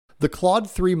The Claude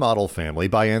 3 model family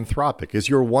by Anthropic is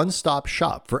your one-stop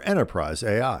shop for enterprise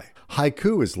AI.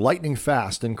 Haiku is lightning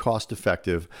fast and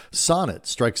cost-effective, Sonnet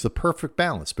strikes the perfect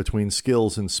balance between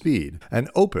skills and speed,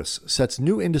 and Opus sets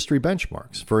new industry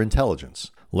benchmarks for intelligence.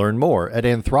 Learn more at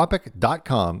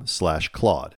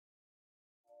anthropic.com/Claude.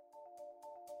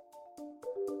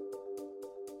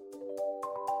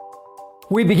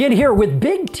 We begin here with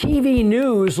big TV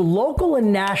news, local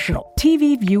and national.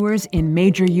 TV viewers in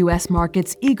major U.S.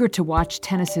 markets eager to watch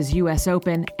tennis's U.S.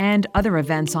 Open and other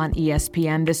events on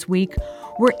ESPN this week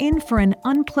were in for an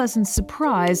unpleasant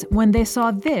surprise when they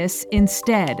saw this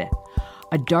instead.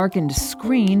 A darkened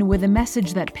screen with a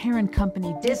message that parent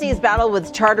company Disney's battle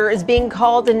with Charter is being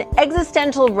called an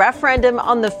existential referendum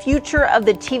on the future of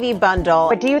the TV bundle.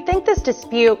 But do you think this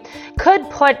dispute could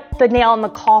put the nail in the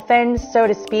coffin, so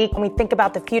to speak, when we think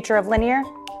about the future of linear?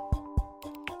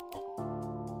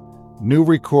 New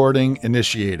recording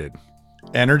initiated.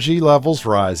 Energy levels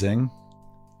rising.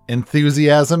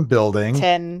 Enthusiasm building.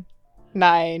 10,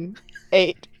 9,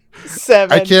 8,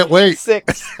 7. I can't wait.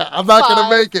 6. I'm not going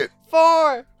to make it.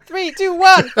 4, 3, 2,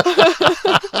 1.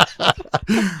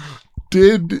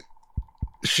 Did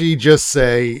she just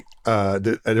say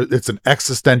that it's an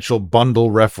existential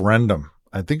bundle referendum?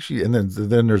 I think she, and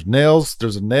then there's nails.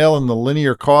 There's a nail in the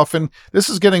linear coffin. This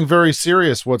is getting very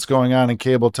serious. What's going on in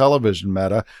cable television,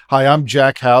 Meta? Hi, I'm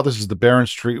Jack Howe. This is the Barron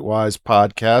Streetwise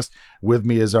podcast. With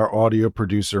me is our audio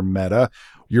producer, Meta.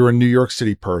 You're a New York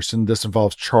City person. This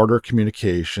involves Charter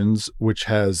Communications, which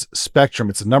has Spectrum.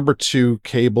 It's the number 2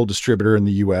 cable distributor in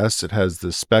the U.S. It has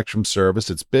the Spectrum service.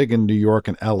 It's big in New York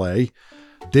and L.A.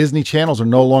 Disney channels are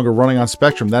no longer running on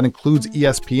Spectrum. That includes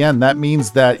ESPN. That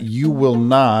means that you will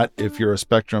not, if you're a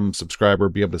Spectrum subscriber,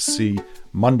 be able to see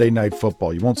Monday Night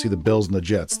Football. You won't see the Bills and the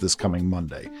Jets this coming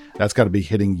Monday. That's got to be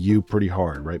hitting you pretty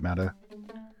hard, right, Meta?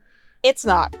 It's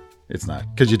not. It's not,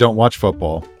 because you don't watch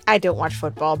football. I don't watch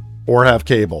football. Or have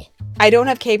cable. I don't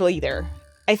have cable either.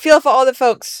 I feel for all the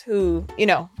folks who,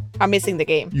 are missing the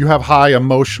game. You have high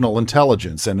emotional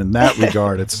intelligence, and in that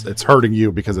regard, it's hurting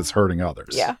you because it's hurting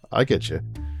others. Yeah. I get you.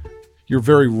 You're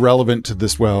very relevant to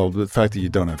this. Well, the fact that you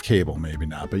don't have cable, maybe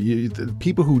not. But the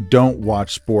people who don't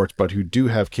watch sports but who do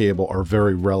have cable are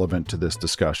very relevant to this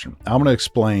discussion. I'm going to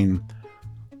explain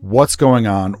what's going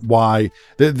on, why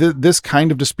this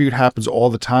kind of dispute happens all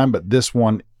the time, but this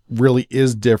one really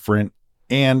is different.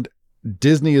 And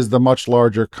Disney is the much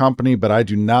larger company, but I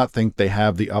do not think they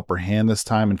have the upper hand this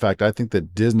time. In fact, I think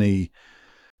that Disney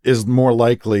is more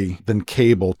likely than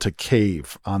cable to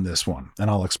cave on this one. And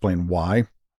I'll explain why.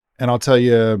 And I'll tell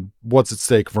you what's at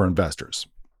stake for investors.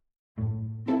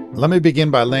 Let me begin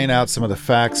by laying out some of the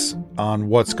facts on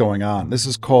what's going on. This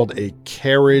is called a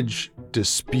carriage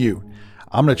dispute.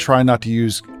 I'm going to try not to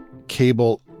use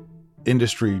cable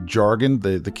industry jargon.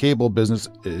 The cable business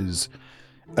is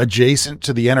adjacent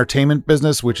to the entertainment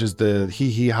business, which is the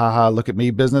hee ha ha look at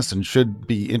me business, and should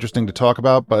be interesting to talk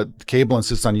about. But cable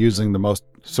insists on using the most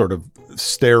sort of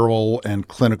sterile and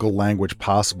clinical language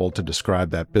possible to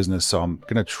describe that business. So I'm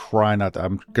going to try not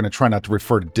to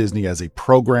refer to Disney as a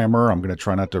programmer. I'm going to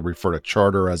try not to refer to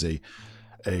Charter as a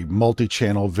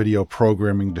multi-channel video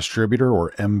programming distributor,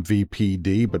 or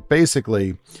MVPD. But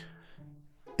basically,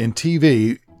 in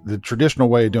TV, the traditional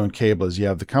way of doing cable is you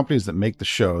have the companies that make the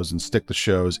shows and stick the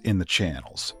shows in the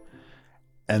channels.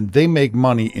 And they make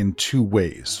money in 2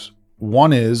 ways.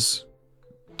 One is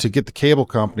to get the cable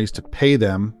companies to pay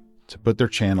them to put their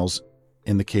channels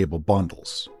in the cable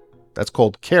bundles. That's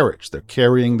called carriage. They're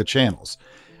carrying the channels.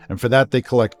 And for that, they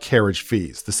collect carriage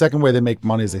fees. The second way they make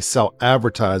money is they sell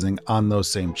advertising on those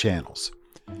same channels.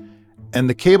 And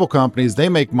the cable companies, they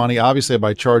make money obviously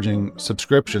by charging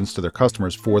subscriptions to their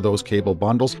customers for those cable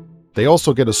bundles. They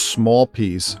also get a small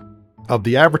piece of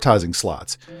the advertising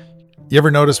slots. You ever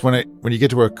notice when you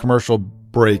get to a commercial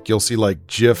break, you'll see like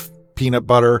Jif peanut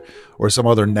butter or some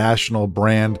other national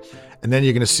brand, and then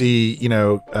you're going to see,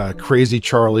 Crazy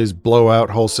Charlie's Blowout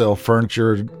Wholesale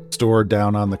Furniture Store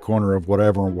down on the corner of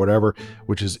whatever,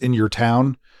 which is in your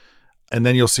town. And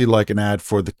then you'll see like an ad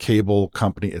for the cable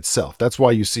company itself. That's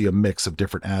why you see a mix of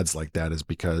different ads like that, is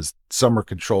because some are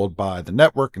controlled by the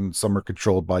network and some are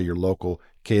controlled by your local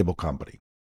cable company.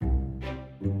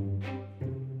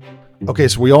 Okay,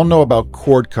 so we all know about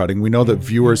cord cutting. We know that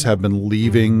viewers have been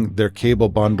leaving their cable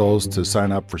bundles to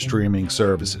sign up for streaming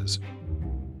services.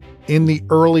 In the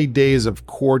early days of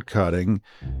cord cutting,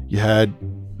 you had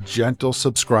gentle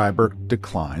subscriber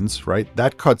declines, right?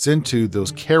 That cuts into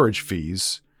those carriage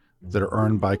fees that are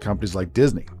earned by companies like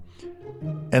Disney.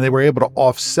 And they were able to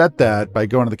offset that by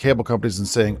going to the cable companies and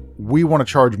saying, we want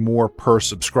to charge more per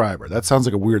subscriber. That sounds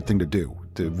like a weird thing to do,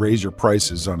 to raise your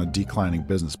prices on a declining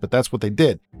business, but that's what they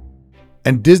did.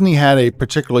 And Disney had a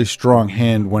particularly strong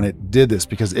hand when it did this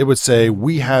because it would say,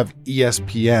 we have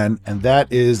ESPN, and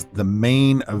that is the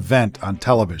main event on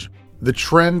television. The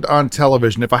trend on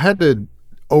television, if I had to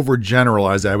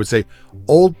overgeneralize it, I would say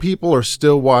old people are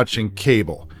still watching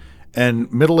cable,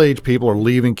 and middle-aged people are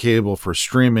leaving cable for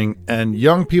streaming, and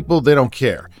young people, they don't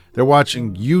care. They're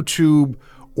watching YouTube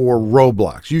or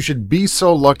Roblox. You should be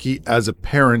so lucky as a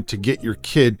parent to get your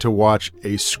kid to watch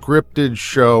a scripted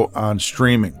show on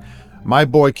streaming. My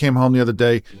boy came home the other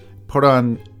day, put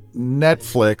on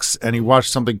Netflix, and he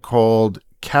watched something called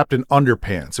Captain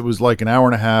Underpants. It was like an hour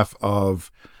and a half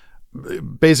of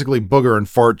basically booger and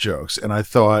fart jokes. And I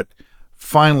thought,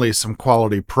 finally, some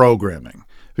quality programming.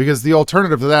 Because the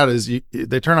alternative to that is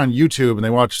they turn on YouTube and they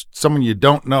watch someone you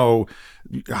don't know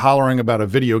hollering about a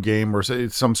video game or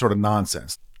some sort of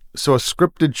nonsense. So a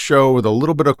scripted show with a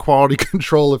little bit of quality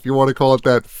control, if you want to call it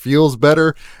that, feels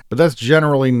better. But that's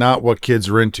generally not what kids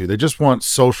are into. They just want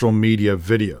social media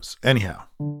videos. Anyhow,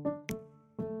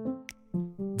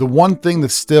 the one thing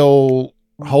that's still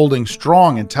holding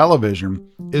strong in television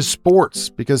is sports.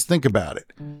 Because think about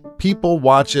it. People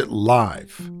watch it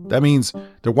live. That means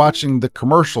they're watching the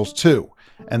commercials too.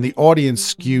 And the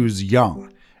audience skews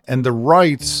young. And the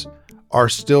rights are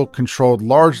still controlled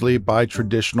largely by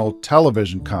traditional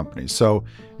television companies. So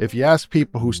if you ask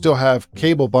people who still have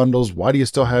cable bundles, why do you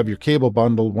still have your cable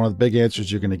bundle? One of the big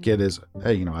answers you're going to get is,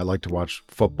 hey, I like to watch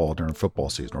football during football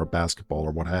season or basketball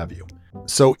or what have you.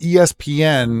 So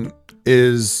ESPN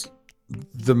is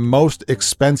the most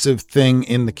expensive thing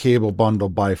in the cable bundle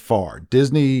by far.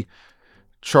 Disney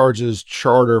charges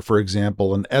Charter, for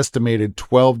example, an estimated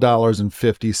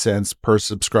 $12.50 per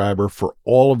subscriber for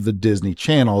all of the Disney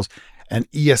channels, and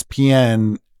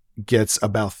ESPN gets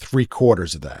about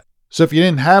 3/4 of that. So if you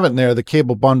didn't have it in there, the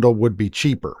cable bundle would be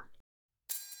cheaper.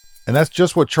 And that's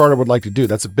just what Charter would like to do.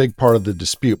 That's a big part of the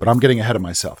dispute, but I'm getting ahead of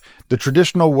myself. The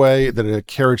traditional way that a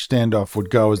carriage standoff would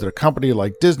go is that a company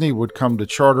like Disney would come to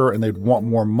Charter and they'd want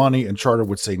more money, and Charter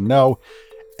would say no.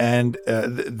 And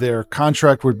their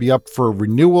contract would be up for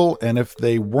renewal. And if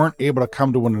they weren't able to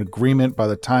come to an agreement by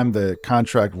the time the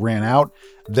contract ran out,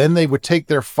 then they would take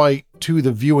their fight to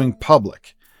the viewing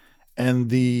public. And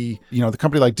the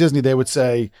company like Disney, they would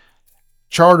say,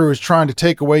 Charter is trying to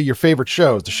take away your favorite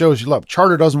shows, the shows you love.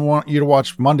 Charter doesn't want you to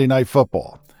watch Monday Night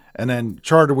Football. And then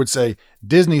Charter would say,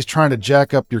 Disney's trying to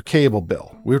jack up your cable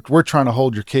bill. We're trying to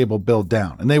hold your cable bill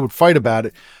down. And they would fight about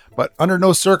it. But under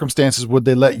no circumstances would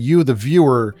they let you, the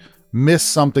viewer, miss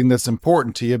something that's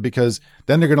important to you, because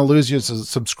then they're going to lose you as a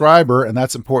subscriber, and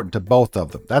that's important to both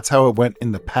of them. That's how it went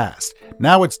in the past.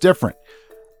 Now it's different.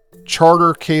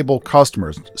 Charter cable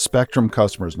customers, Spectrum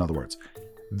customers, in other words,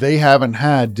 they haven't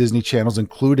had Disney channels,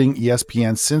 including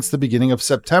ESPN, since the beginning of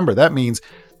September. That means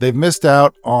they've missed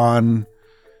out on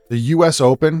the U.S.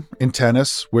 Open in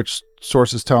tennis, which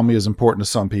sources tell me is important to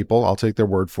some people. I'll take their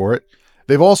word for it.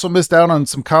 They've also missed out on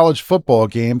some college football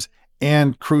games,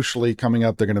 and crucially, coming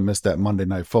up, they're going to miss that Monday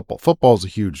Night Football. Football is a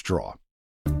huge draw.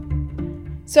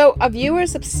 So are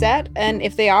viewers upset? And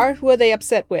if they are, who are they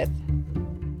upset with?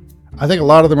 I think a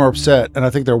lot of them are upset, and I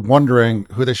think they're wondering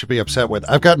who they should be upset with.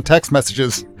 I've gotten text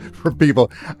messages from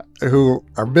people who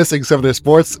are missing some of their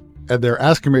sports, and they're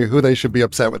asking me who they should be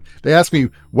upset with. They ask me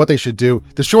what they should do.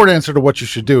 The short answer to what you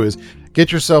should do is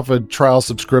get yourself a trial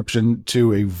subscription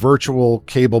to a virtual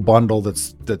cable bundle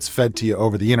that's fed to you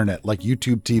over the internet, like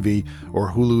YouTube TV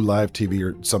or Hulu Live TV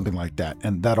or something like that.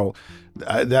 And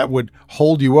that would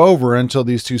hold you over until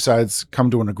these two sides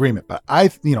come to an agreement. But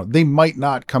they might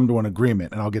not come to an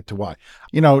agreement, and I'll get to why.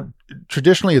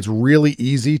 Traditionally, it's really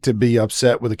easy to be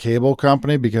upset with a cable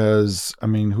company because,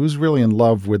 who's really in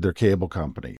love with their cable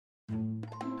company?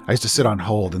 I used to sit on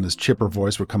hold, and this chipper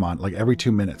voice would come on like every 2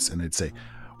 minutes, and it'd say,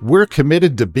 "We're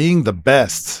committed to being the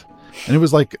best." And it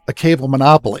was like a cable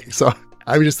monopoly. So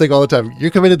I would just think all the time,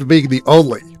 you're committed to being the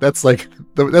only. That's like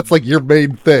your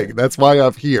main thing. That's why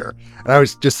I'm here. And I would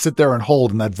just sit there and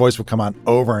hold, and that voice would come on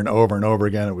over and over and over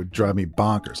again. It would drive me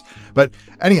bonkers. But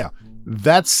anyhow,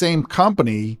 that same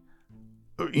company,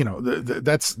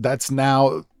 that's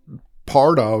now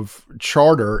part of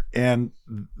Charter, and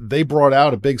they brought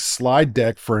out a big slide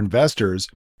deck for investors.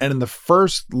 And in the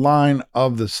first line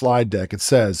of the slide deck, it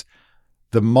says,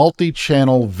 the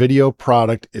multi-channel video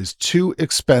product is too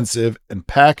expensive and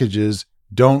packages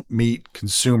don't meet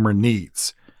consumer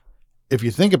needs. If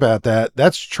you think about that,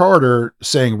 that's Charter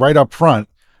saying right up front,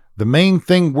 the main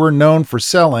thing we're known for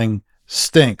selling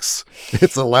stinks.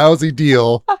 It's a lousy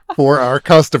deal for our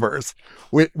customers,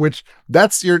 which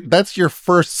that's your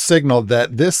first signal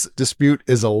that this dispute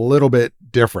is a little bit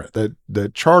different,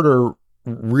 that Charter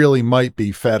really might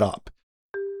be fed up.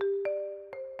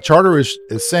 Charter is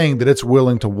saying that it's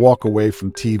willing to walk away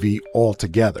from TV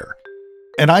altogether.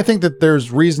 And I think that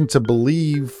there's reason to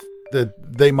believe that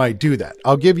they might do that.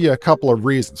 I'll give you a couple of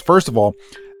reasons. First of all,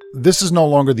 this is no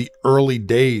longer the early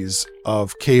days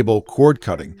of cable cord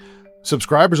cutting.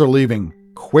 Subscribers are leaving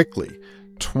quickly.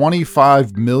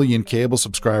 25 million cable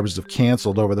subscribers have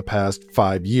canceled over the past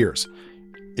 5 years.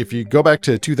 If you go back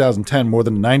to 2010, more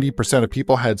than 90% of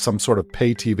people had some sort of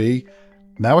pay TV.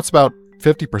 Now it's about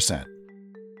 50%.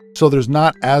 So there's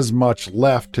not as much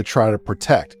left to try to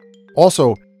protect.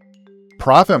 Also,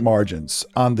 profit margins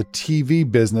on the TV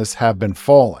business have been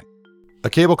falling. A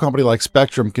cable company like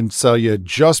Spectrum can sell you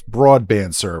just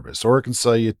broadband service, or it can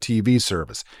sell you TV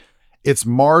service. Its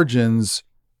margins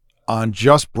on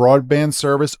just broadband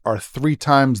service are 3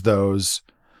 times those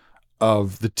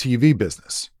of the TV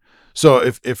business. So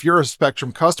if you're a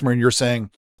Spectrum customer and you're saying,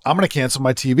 I'm going to cancel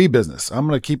my TV business, I'm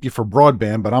going to keep you for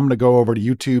broadband, but I'm going to go over to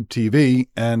YouTube TV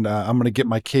and I'm going to get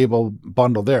my cable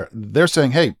bundle there. They're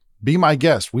saying, hey, be my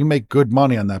guest. We make good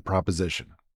money on that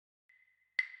proposition.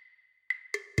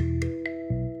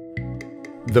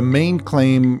 The main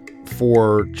claim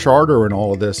for Charter in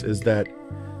all of this is that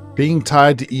being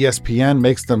tied to ESPN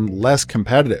makes them less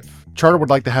competitive. Charter would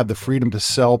like to have the freedom to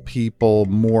sell people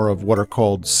more of what are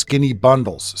called skinny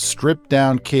bundles, stripped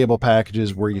down cable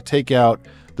packages where you take out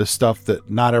the stuff that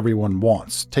not everyone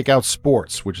wants. Take out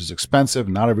sports, which is expensive.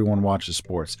 Not everyone watches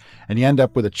sports. And you end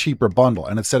up with a cheaper bundle.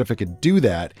 And instead, if it could do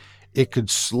that, it could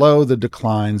slow the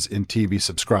declines in TV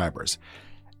subscribers.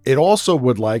 It also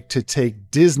would like to take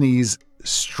Disney's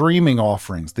streaming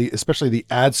offerings, especially the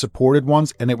ad-supported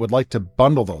ones, and it would like to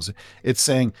bundle those. It's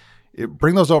saying,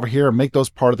 bring those over here and make those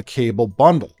part of the cable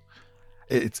bundle.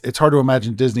 It's hard to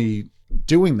imagine Disney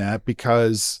doing that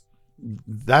because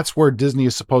that's where Disney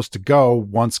is supposed to go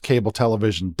once cable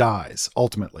television dies,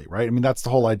 ultimately, right? I mean, that's the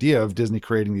whole idea of Disney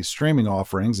creating these streaming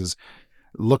offerings, is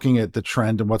looking at the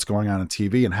trend and what's going on in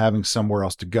TV and having somewhere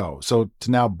else to go. So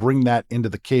to now bring that into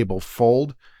the cable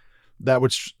fold, that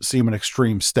would seem an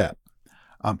extreme step.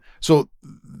 So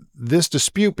this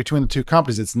dispute between the two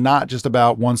companies, it's not just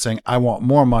about one saying, I want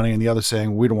more money, and the other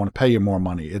saying, we don't want to pay you more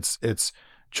money. It's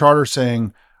Charter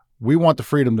saying, we want the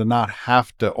freedom to not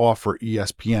have to offer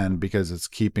ESPN because it's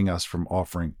keeping us from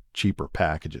offering cheaper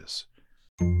packages.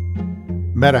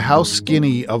 Meta, how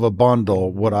skinny of a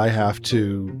bundle would I have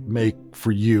to make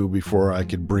for you before I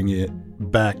could bring it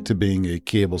back to being a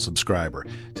cable subscriber?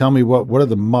 Tell me what are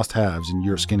the must-haves in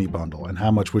your skinny bundle, and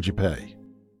how much would you pay?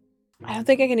 I don't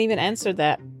think I can even answer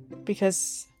that,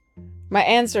 because my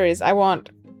answer is I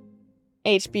want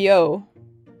HBO.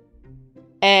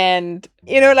 And,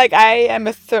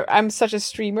 I'm such a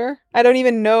streamer. I don't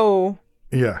even know.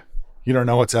 Yeah. You don't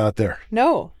know what's out there.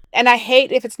 No. And I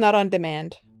hate if it's not on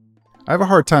demand. I have a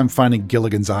hard time finding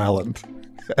Gilligan's Island.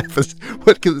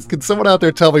 Can someone out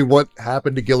there tell me what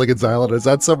happened to Gilligan's Island? Is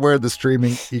that somewhere in the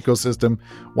streaming ecosystem?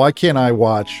 Why can't I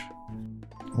watch?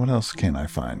 What else can I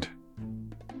find?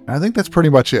 I think that's pretty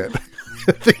much it.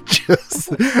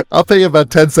 I'll pay you about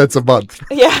 10 cents a month.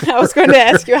 Yeah, I was going to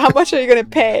ask you, how much are you going to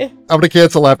pay? I'm going to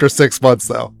cancel after 6 months,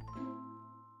 though.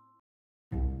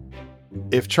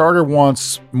 If Charter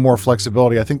wants more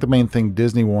flexibility, I think the main thing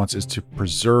Disney wants is to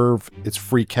preserve its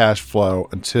free cash flow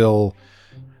until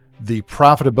the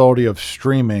profitability of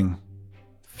streaming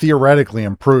theoretically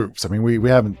improves. I mean, we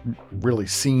haven't really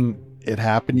seen it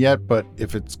happen yet, but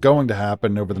if it's going to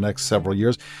happen over the next several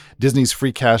years, Disney's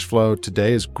free cash flow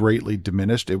today is greatly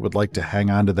diminished. It would like to hang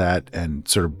on to that and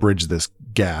sort of bridge this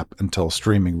gap until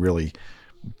streaming really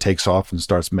takes off and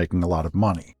starts making a lot of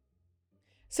money.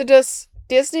 So does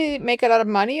Disney make a lot of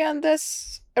money on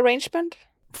this arrangement?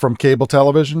 From cable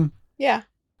television? Yeah.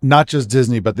 Not just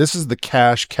Disney, but this is the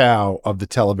cash cow of the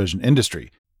television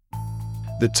industry.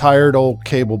 The tired old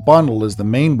cable bundle is the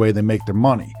main way they make their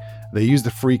money. They use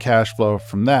the free cash flow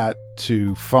from that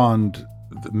to fund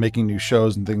making new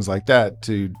shows and things like that,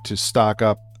 to stock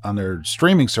up on their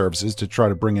streaming services to try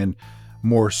to bring in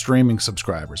more streaming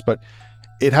subscribers. But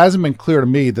it hasn't been clear to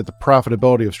me that the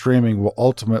profitability of streaming will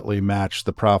ultimately match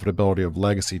the profitability of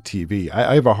legacy TV.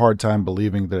 I have a hard time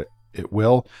believing that it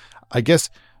will. I guess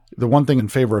the one thing in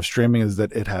favor of streaming is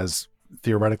that it has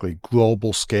theoretically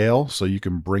global scale, so you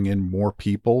can bring in more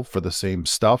people for the same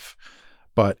stuff.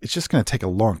 But it's just going to take a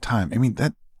long time. I mean,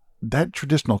 that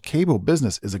traditional cable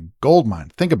business is a goldmine.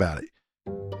 Think about it.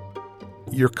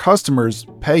 Your customers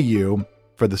pay you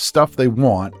for the stuff they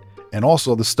want and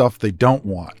also the stuff they don't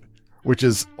want, which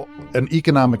is an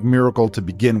economic miracle to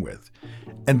begin with.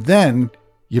 And then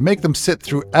you make them sit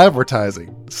through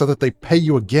advertising so that they pay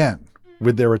you again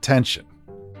with their attention.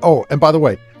 Oh, and by the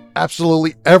way,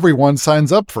 absolutely everyone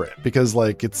signs up for it because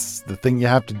like it's the thing you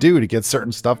have to do to get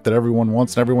certain stuff that everyone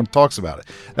wants and everyone talks about it.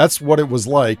 That's what it was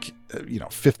like,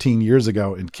 15 years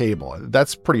ago in cable.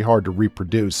 That's pretty hard to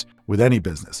reproduce with any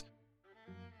business.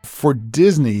 For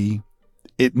Disney,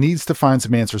 it needs to find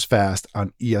some answers fast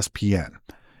on ESPN.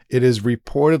 It is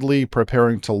reportedly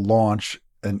preparing to launch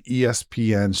an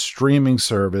ESPN streaming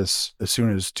service as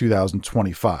soon as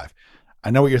 2025. I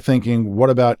know what you're thinking.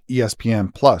 What about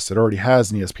ESPN Plus? It already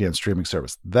has an ESPN streaming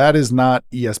service. That is not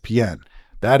ESPN.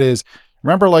 That is,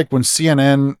 remember like when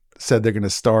CNN said they're going to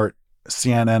start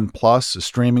CNN Plus, a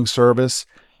streaming service,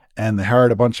 and they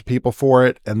hired a bunch of people for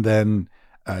it. And then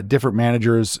different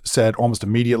managers said almost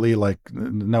immediately, like,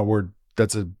 no,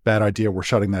 that's a bad idea. We're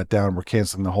shutting that down. We're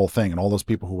canceling the whole thing. And all those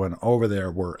people who went over there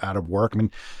were out of work. I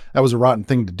mean, that was a rotten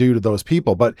thing to do to those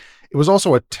people, but it was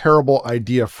also a terrible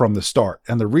idea from the start.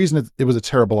 And the reason it was a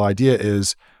terrible idea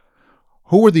is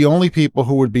who were the only people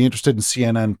who would be interested in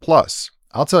CNN Plus?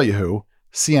 I'll tell you who,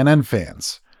 CNN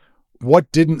fans.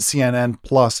 What didn't CNN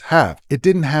Plus have? It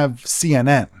didn't have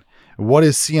CNN. What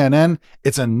is CNN?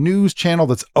 It's a news channel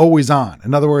that's always on.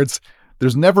 In other words,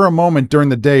 there's never a moment during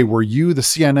the day where you, the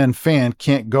CNN fan,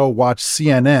 can't go watch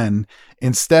CNN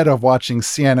instead of watching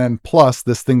CNN Plus,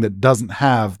 this thing that doesn't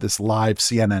have this live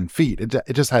CNN feed.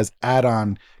 It just has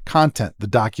add-on content, the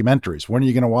documentaries. When are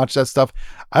you going to watch that stuff?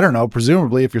 I don't know.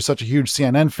 Presumably, if you're such a huge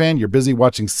CNN fan, you're busy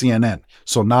watching CNN.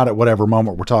 So not at whatever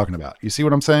moment we're talking about. You see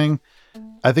what I'm saying?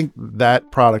 I think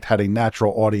that product had a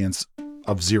natural audience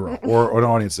of 0 or an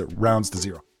audience that rounds to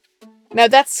 0. Now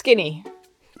that's skinny.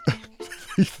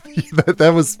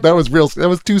 that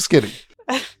was too skinny.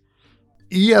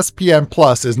 ESPN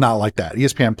Plus is not like that.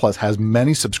 ESPN Plus has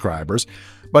many subscribers,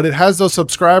 but it has those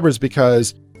subscribers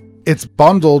because it's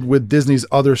bundled with Disney's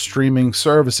other streaming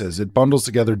services. It bundles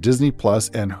together Disney Plus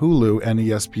and Hulu and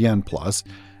ESPN Plus.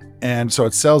 And so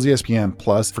it sells ESPN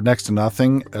Plus for next to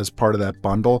nothing as part of that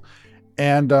bundle.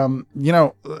 And,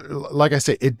 like I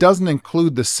say, it doesn't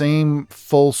include the same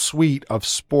full suite of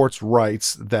sports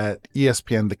rights that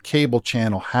ESPN, the cable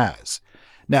channel, has.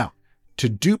 Now, to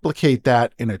duplicate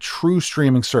that in a true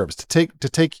streaming service, to take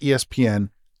ESPN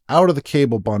out of the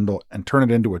cable bundle and turn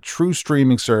it into a true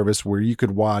streaming service where you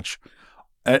could watch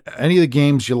any of the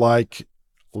games you like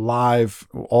live,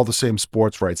 all the same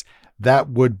sports rights, that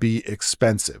would be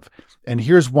expensive. And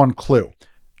here's one clue.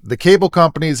 The cable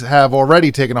companies have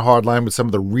already taken a hard line with some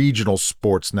of the regional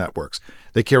sports networks.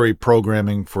 They carry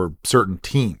programming for certain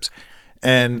teams.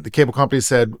 And the cable companies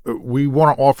said, we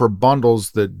want to offer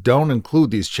bundles that don't include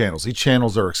these channels. These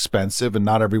channels are expensive and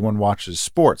not everyone watches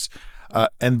sports.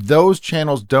 And those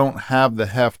channels don't have the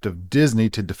heft of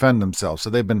Disney to defend themselves. So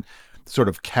they've been sort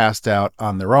of cast out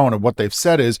on their own. And what they've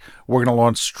said is, we're going to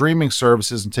launch streaming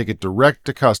services and take it direct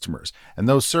to customers. And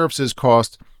those services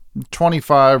cost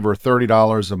 $25 or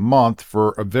 $30 a month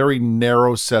for a very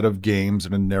narrow set of games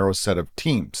and a narrow set of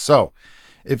teams. So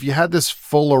if you had this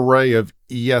full array of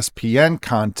ESPN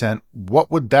content, what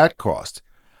would that cost?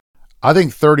 I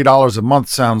think $30 a month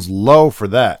sounds low for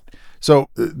that. So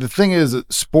the thing is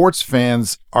that sports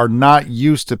fans are not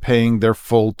used to paying their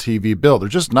full TV bill. They're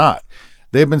just not.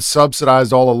 They've been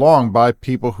subsidized all along by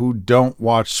people who don't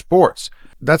watch sports.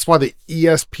 That's why the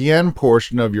ESPN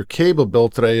portion of your cable bill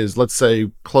today is, let's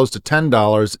say, close to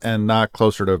 $10 and not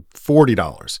closer to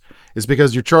 $40. It's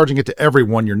because you're charging it to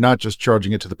everyone. You're not just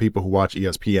charging it to the people who watch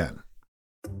ESPN.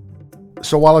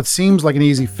 So while it seems like an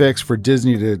easy fix for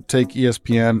Disney to take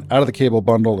ESPN out of the cable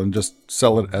bundle and just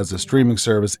sell it as a streaming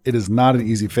service, it is not an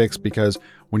easy fix because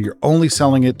when you're only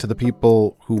selling it to the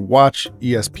people who watch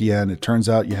ESPN, it turns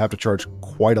out you have to charge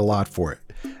quite a lot for it.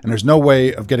 And there's no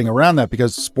way of getting around that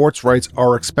because sports rights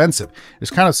are expensive.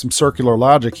 There's kind of some circular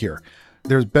logic here.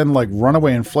 There's been like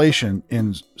runaway inflation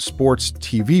in sports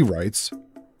TV rights,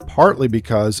 partly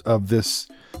because of this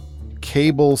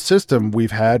cable system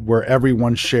we've had where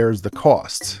everyone shares the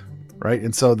costs, right?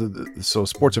 And so so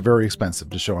sports are very expensive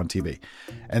to show on TV.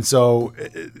 And so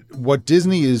what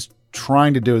Disney is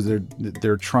trying to do is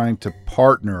they're trying to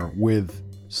partner with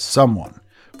someone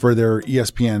for their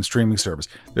ESPN streaming service.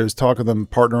 There's talk of them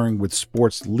partnering with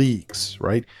sports leagues,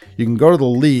 right? You can go to the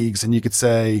leagues and you could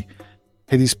say,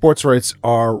 hey, these sports rights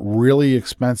are really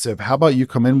expensive. How about you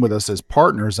come in with us as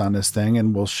partners on this thing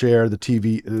and we'll share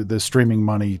the streaming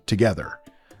money together.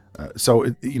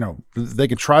 They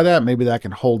can try that. Maybe that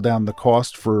can hold down the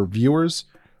cost for viewers.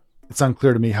 It's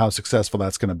unclear to me how successful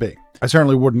that's going to be. I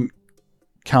certainly wouldn't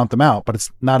count them out, but it's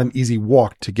not an easy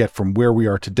walk to get from where we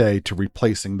are today to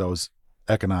replacing those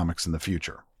economics in the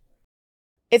future.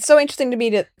 It's so interesting to me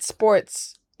that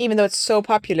sports, even though it's so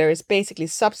popular, is basically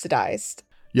subsidized.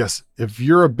 Yes, if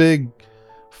you're a big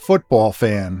football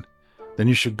fan, then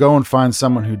you should go and find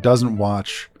someone who doesn't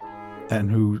watch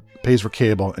and who pays for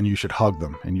cable, and you should hug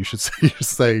them. And you should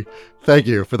say, thank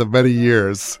you for the many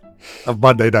years of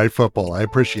Monday Night Football. I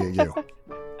appreciate you.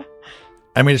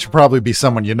 I mean, it should probably be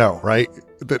someone you know, right?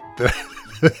 That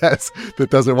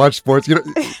doesn't watch sports.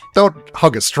 Don't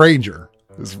hug a stranger.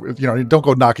 Don't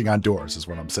go knocking on doors is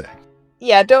what I'm saying.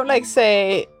 Yeah, don't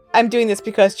say, I'm doing this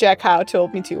because Jack Howe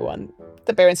told me to on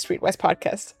the Barron Street West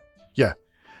podcast. Yeah.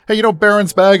 Hey,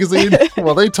 Barron's Magazine?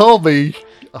 Well, they told me,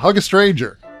 hug a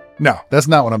stranger. No, that's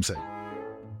not what I'm saying.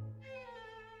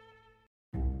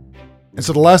 And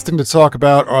so the last thing to talk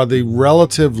about are the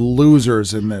relative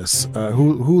losers in this.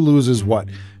 Who loses what?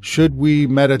 Should we,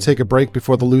 Meta, take a break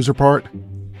before the loser part?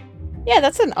 Yeah,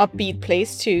 that's an upbeat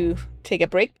place to take a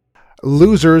break.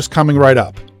 Losers coming right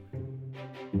up.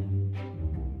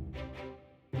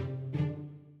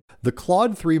 The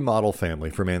Claude 3 model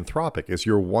family from Anthropic is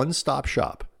your one-stop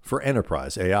shop for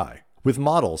enterprise AI. With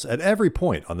models at every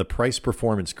point on the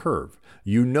price-performance curve,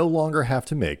 you no longer have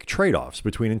to make trade-offs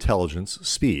between intelligence,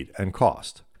 speed, and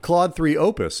cost. Claude 3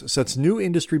 Opus sets new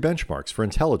industry benchmarks for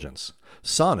intelligence.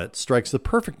 Sonnet strikes the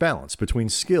perfect balance between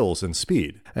skills and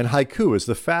speed, and Haiku is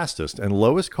the fastest and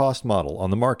lowest-cost model on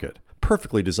the market,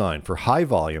 perfectly designed for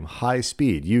high-volume,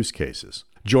 high-speed use cases.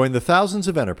 Join the thousands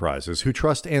of enterprises who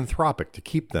trust Anthropic to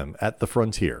keep them at the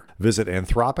frontier. Visit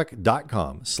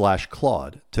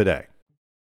anthropic.com/Claude today.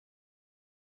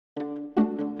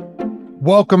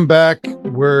 Welcome back.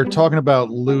 We're talking about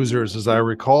losers, as I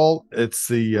recall. It's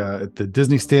the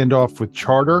Disney standoff with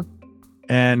Charter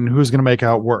and who's going to make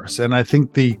out worse. And I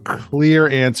think the clear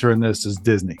answer in this is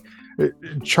Disney.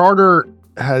 Charter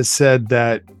has said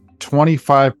that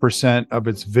 25% of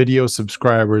its video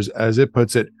subscribers, as it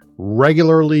puts it,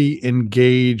 regularly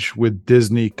engage with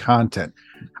Disney content.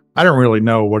 I don't really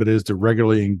know what it is to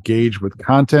regularly engage with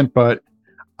content, but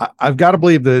I've got to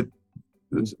believe that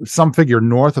some figure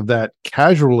north of that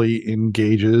casually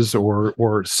engages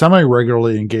or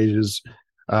semi-regularly engages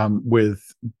with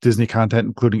Disney content,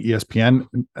 including ESPN.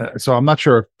 So I'm not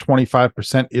sure if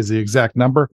 25% is the exact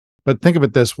number, but think of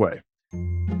it this way.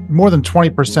 More than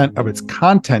 20% of its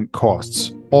content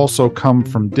costs also come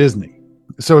from Disney.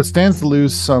 So it stands to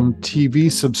lose some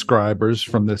TV subscribers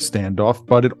from this standoff,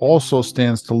 but it also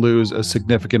stands to lose a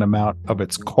significant amount of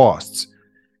its costs.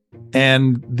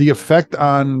 And the effect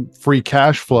on free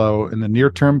cash flow in the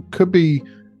near term could be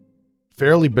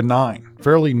fairly benign,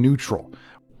 fairly neutral.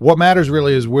 What matters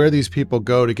really is where these people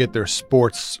go to get their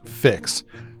sports fix.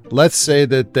 Let's say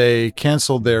that they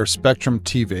cancel their Spectrum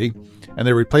TV and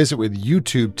they replace it with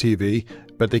YouTube TV,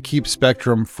 but they keep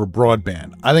Spectrum for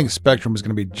broadband. I think Spectrum is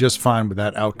going to be just fine with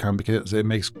that outcome because it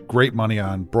makes great money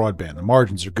on broadband. The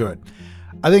margins are good.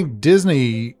 I think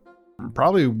Disney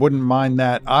probably wouldn't mind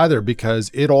that either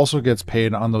because it also gets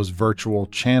paid on those virtual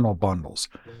channel bundles.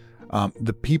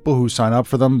 The people who sign up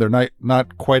for them, they're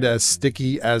not quite as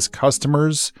sticky as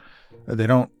customers. They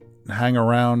don't hang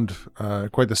around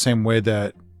quite the same way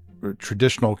that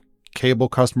traditional cable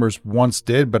customers once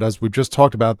did. But as we've just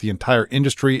talked about, the entire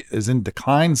industry is in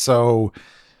decline. So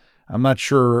I'm not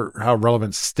sure how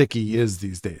relevant sticky is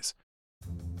these days.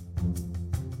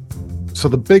 So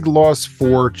the big loss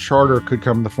for Charter could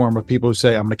come in the form of people who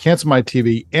say, I'm going to cancel my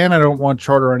TV and I don't want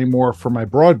Charter anymore for my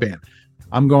broadband.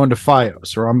 I'm going to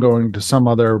Fios or I'm going to some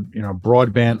other,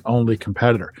 broadband only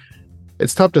competitor.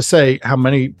 It's tough to say how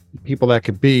many people that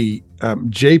could be.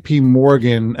 JP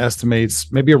Morgan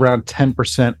estimates maybe around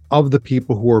 10% of the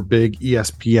people who are big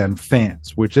ESPN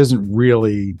fans, which isn't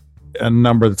really a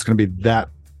number that's going to be that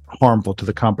harmful to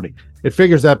the company. It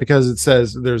figures that because it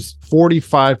says there's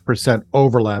 45%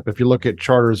 overlap. If you look at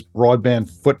Charter's broadband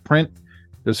footprint,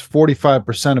 there's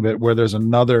 45% of it where there's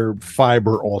another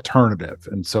fiber alternative.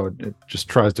 And so it just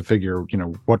tries to figure,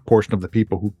 what portion of the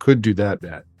people who could do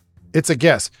that. It's a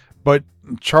guess. But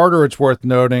Charter, it's worth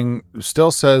noting, still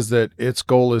says that its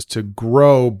goal is to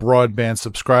grow broadband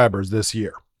subscribers this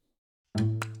year.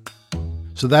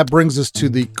 So that brings us to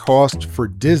the cost for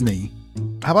Disney.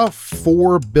 How about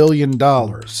 $4 billion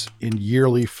in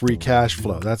yearly free cash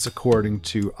flow? That's according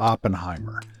to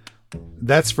Oppenheimer.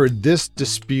 That's for this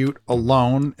dispute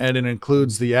alone, and it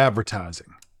includes the advertising.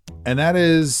 And that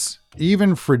is,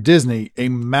 even for Disney, a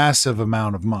massive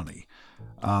amount of money.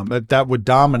 That would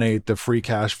dominate the free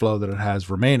cash flow that it has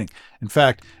remaining. In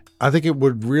fact, I think it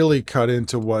would really cut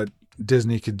into what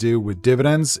Disney could do with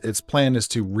dividends. Its plan is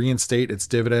to reinstate its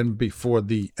dividend before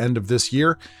the end of this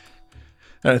year.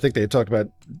 And I think they had talked about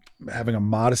having a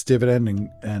modest dividend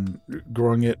and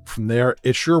growing it from there.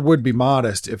 It sure would be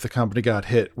modest if the company got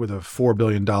hit with a $4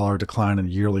 billion decline in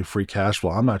yearly free cash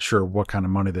flow. I'm not sure what kind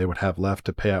of money they would have left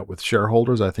to pay out with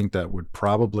shareholders. I think that would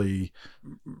probably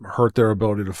hurt their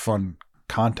ability to fund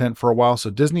content for a while.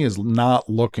 So Disney is not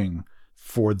looking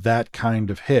for that kind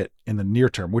of hit in the near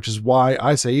term, which is why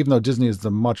I say, even though Disney is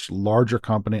the much larger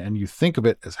company and you think of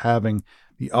it as having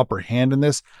the upper hand in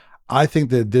this, I think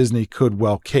that Disney could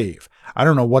well cave. I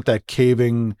don't know what that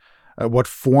caving, what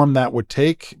form that would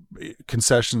take.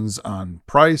 Concessions on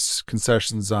price,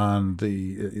 concessions on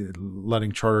the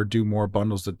letting Charter do more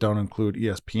bundles that don't include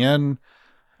ESPN.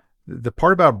 The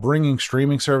part about bringing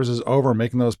streaming services over and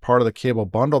making those part of the cable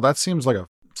bundle, that seems like a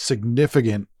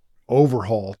significant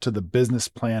overhaul to the business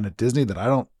plan at Disney that I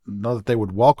don't know that they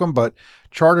would welcome. But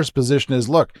Charter's position is,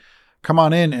 look, come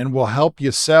on in and we'll help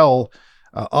you sell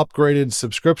upgraded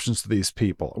subscriptions to these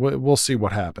people. We'll see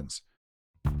what happens.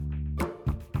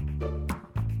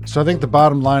 So I think the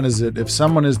bottom line is that if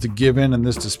someone is to give in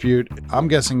this dispute, I'm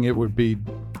guessing it would be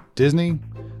Disney,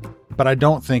 but I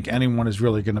don't think anyone is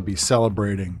really going to be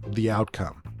celebrating the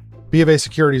outcome. BofA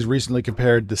Securities recently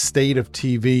compared the state of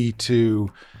TV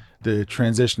to the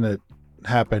transition that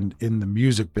happened in the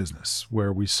music business,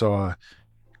 where we saw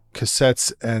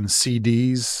cassettes and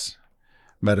CDs.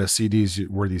 Meta CDs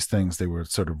were these things, they were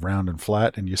sort of round and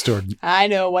flat, and you stored. I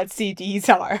know what CDs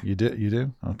are. You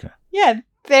do? Okay. Yeah,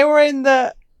 they were in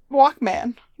the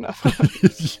Walkman. No.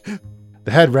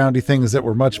 They had roundy things that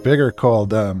were much bigger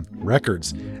called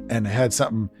records, and they had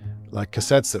something like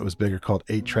cassettes that was bigger called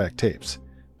 8-track tapes.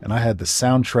 And I had the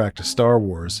soundtrack to Star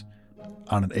Wars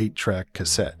on an 8-track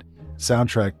cassette.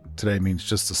 Soundtrack today means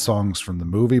just the songs from the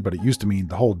movie, but it used to mean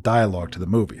the whole dialogue to the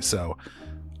movie. So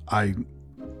I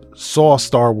saw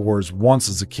Star Wars once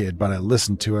as a kid, but I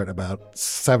listened to it about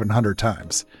 700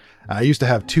 times. I used to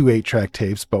have 2 8-track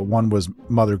tapes, but one was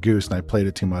Mother Goose, and I played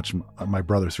it too much. My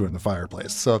brother threw it in the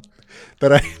fireplace. So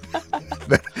that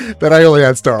I only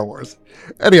had Star Wars.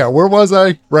 Anyhow, where was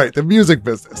I? Right, the music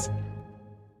business.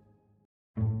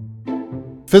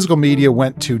 Physical media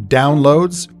went to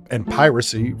downloads and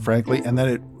piracy, frankly, and then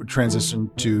it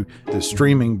transitioned to the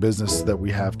streaming business that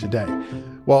we have today.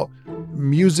 Well,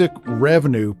 music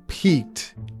revenue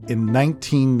peaked in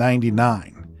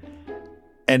 1999,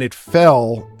 and it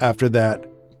fell after that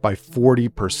by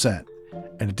 40%,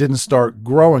 and it didn't start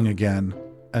growing again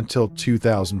until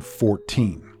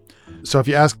 2014. So if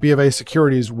you ask BofA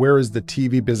Securities, where is the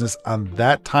TV business on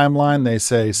that timeline, they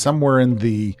say somewhere in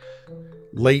the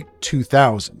late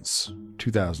 2000s,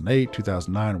 2008,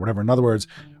 2009, or whatever. In other words,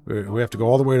 we have to go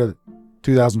all the way to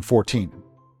 2014.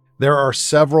 There are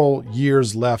several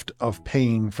years left of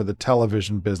paying for the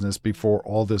television business before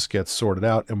all this gets sorted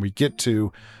out and we get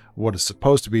to what is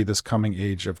supposed to be this coming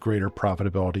age of greater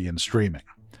profitability in streaming.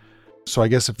 So I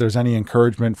guess if there's any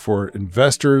encouragement for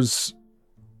investors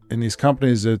in these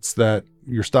companies, it's that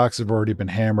your stocks have already been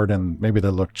hammered and maybe they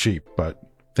look cheap, but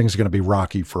things are going to be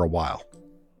rocky for a while.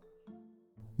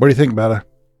 What do you think, Meta?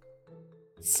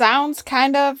 Sounds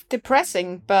kind of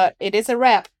depressing, but it is a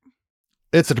wrap.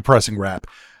 It's a depressing wrap.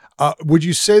 Would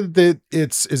you say that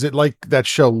is it like that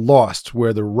show Lost,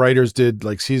 where the writers did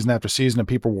like season after season and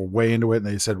people were way into it and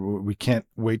they said, we can't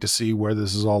wait to see where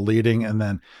this is all leading. And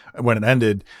then when it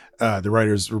ended, the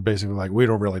writers were basically like, we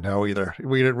don't really know either.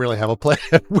 We didn't really have a plan.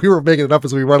 We were making it up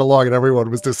as we went along and everyone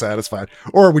was dissatisfied.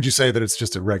 Or would you say that it's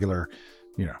just a regular,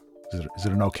 is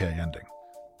it an okay ending?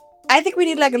 I think we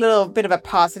need like a little bit of a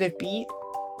positive beat.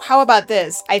 How about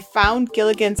this? I found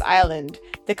Gilligan's Island,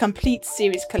 the complete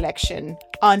series collection,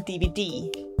 on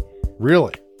DVD.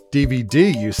 Really?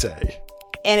 DVD, you say?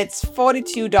 And it's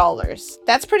 $42.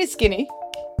 That's pretty skinny.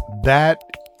 That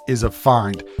is a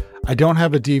find. I don't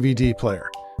have a DVD player,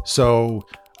 so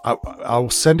I'll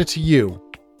send it to you,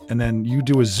 and then you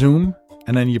do a zoom,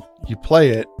 and then you play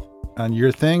it on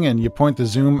your thing, and you point the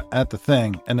zoom at the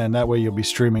thing, and then that way you'll be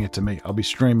streaming it to me. I'll be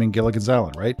streaming Gilligan's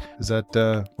Island, right? Is that,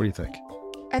 what do you think?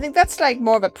 I think that's like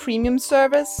more of a premium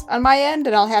service on my end,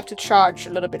 and I'll have to charge a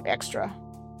little bit extra.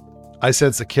 I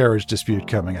sense a carriage dispute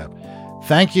coming up.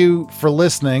 Thank you for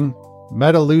listening.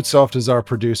 Meta Lutsoft is our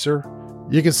producer.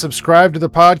 You can subscribe to the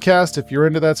podcast if you're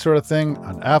into that sort of thing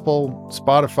on Apple,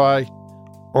 Spotify,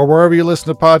 or wherever you listen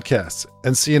to podcasts.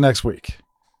 And see you next week.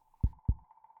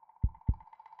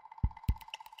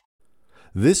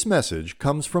 This message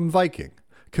comes from Viking,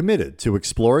 committed to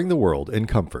exploring the world in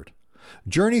comfort.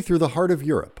 Journey through the heart of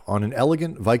Europe on an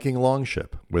elegant Viking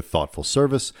longship with thoughtful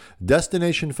service,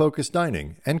 destination-focused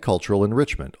dining, and cultural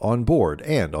enrichment on board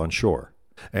and on shore.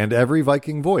 And every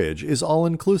Viking voyage is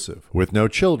all-inclusive, with no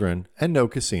children and no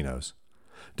casinos.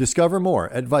 Discover more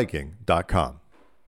at Viking.com.